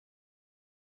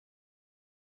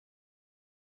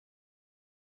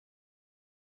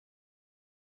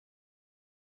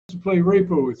play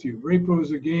Rapo with you. Rapo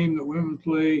is a game that women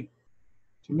play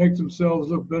to make themselves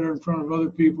look better in front of other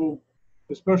people,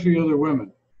 especially other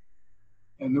women.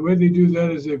 And the way they do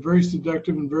that is they're very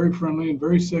seductive and very friendly and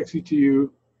very sexy to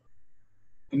you.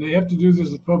 And they have to do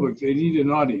this in public. They need an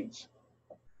audience.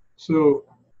 So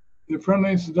they're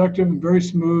friendly and seductive and very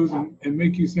smooth and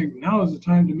make you think, now is the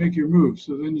time to make your move.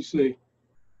 So then you say,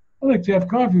 I'd like to have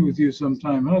coffee with you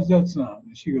sometime. How's that sound?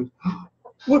 And she goes,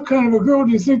 what kind of a girl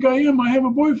do you think I am? I have a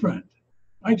boyfriend.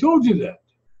 I told you that.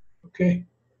 Okay,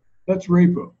 that's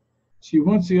Rapo. She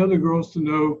wants the other girls to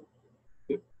know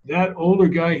that that older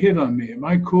guy hit on me. Am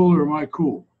I cool or am I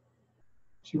cool?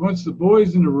 She wants the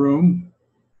boys in the room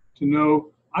to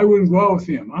know I wouldn't go out with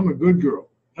him. I'm a good girl.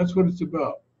 That's what it's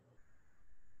about.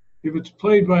 If it's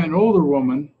played by an older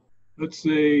woman, let's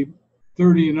say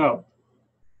 30 and up,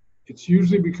 it's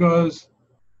usually because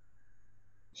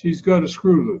she's got a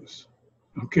screw loose,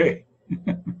 okay?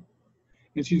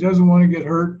 And she doesn't want to get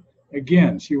hurt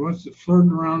again. She wants to flirt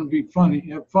around and be funny,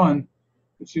 have fun,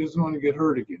 but she doesn't want to get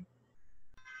hurt again.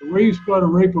 The way you spot a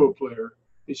Rapo player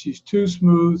is she's too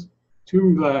smooth, too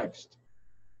relaxed.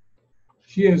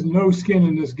 She has no skin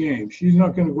in this game. She's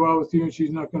not going to go out with you and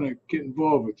she's not going to get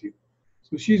involved with you.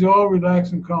 So she's all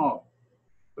relaxed and calm.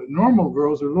 But normal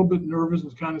girls are a little bit nervous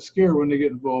and kind of scared when they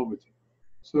get involved with you.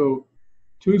 So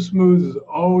too smooth is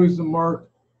always the mark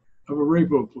of a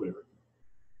Rapo player.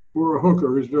 Or a hooker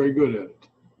who's very good at it.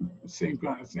 The same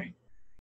kind of thing.